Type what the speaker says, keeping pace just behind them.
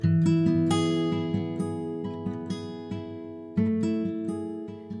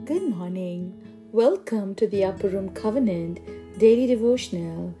Welcome to the Upper Room Covenant Daily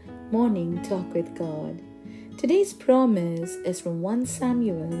Devotional Morning Talk with God. Today's promise is from 1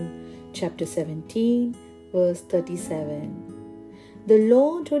 Samuel chapter 17 verse 37. The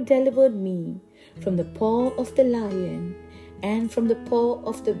Lord who delivered me from the paw of the lion and from the paw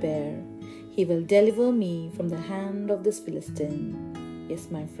of the bear, He will deliver me from the hand of this Philistine. Yes,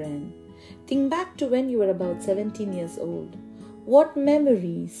 my friend. Think back to when you were about 17 years old. What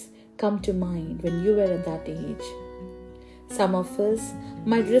memories come to mind when you were at that age? Some of us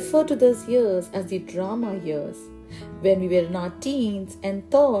might refer to those years as the drama years, when we were in our teens and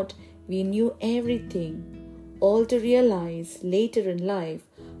thought we knew everything, all to realize later in life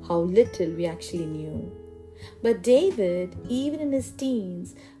how little we actually knew. But David, even in his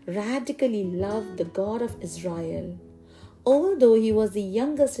teens, radically loved the God of Israel. Although he was the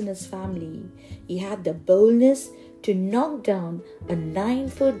youngest in his family, he had the boldness to knock down a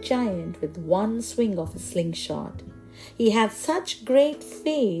 9-foot giant with one swing of a slingshot. He had such great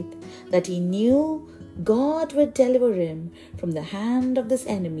faith that he knew God would deliver him from the hand of this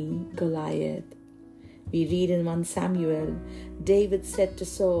enemy, Goliath. We read in 1 Samuel, David said to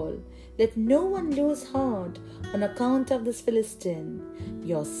Saul, "Let no one lose heart on account of this Philistine.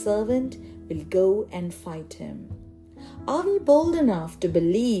 Your servant will go and fight him." Are we bold enough to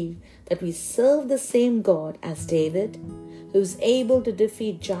believe that we serve the same God as David, who is able to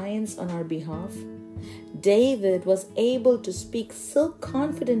defeat giants on our behalf? David was able to speak so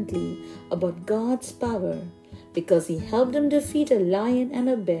confidently about God's power because he helped him defeat a lion and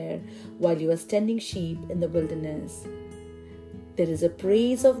a bear while he was tending sheep in the wilderness. There is a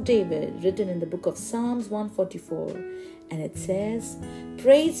praise of David written in the book of Psalms 144, and it says,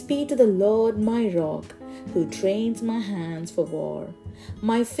 "Praise be to the Lord my rock, who trains my hands for war,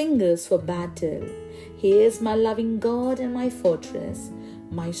 my fingers for battle. He is my loving God and my fortress,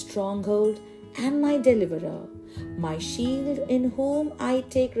 my stronghold and my deliverer, my shield in whom I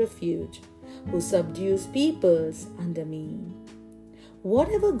take refuge, who subdues peoples under me."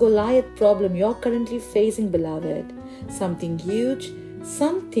 Whatever Goliath problem you're currently facing, beloved, something huge,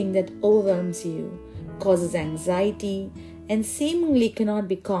 something that overwhelms you, causes anxiety, and seemingly cannot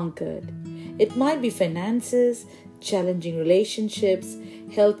be conquered. It might be finances, challenging relationships,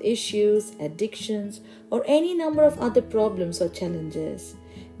 health issues, addictions, or any number of other problems or challenges.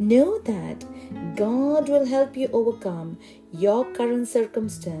 Know that God will help you overcome your current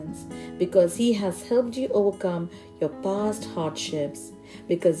circumstance because He has helped you overcome your past hardships,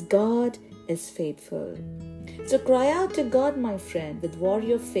 because God is faithful. So cry out to God, my friend, with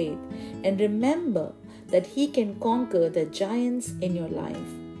warrior faith, and remember that He can conquer the giants in your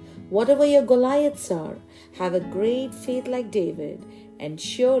life. Whatever your Goliaths are, have a great faith like David, and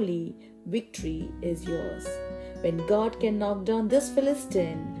surely victory is yours. When God can knock down this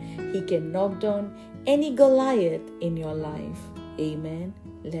Philistine, He can knock down any Goliath in your life. Amen.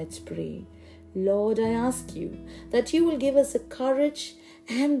 Let's pray. Lord, I ask you that you will give us the courage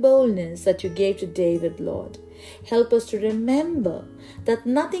and boldness that you gave to David, Lord. Help us to remember that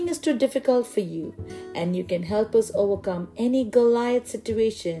nothing is too difficult for you, and you can help us overcome any Goliath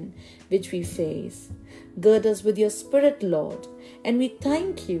situation which we face. Gird us with your Spirit, Lord, and we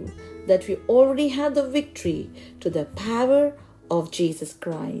thank you that we already have the victory to the power of Jesus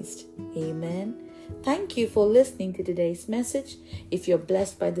Christ. Amen. Thank you for listening to today's message. If you're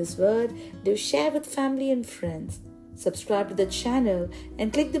blessed by this word, do share with family and friends. Subscribe to the channel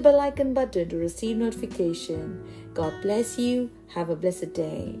and click the bell icon button to receive notification. God bless you. Have a blessed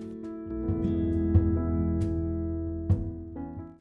day.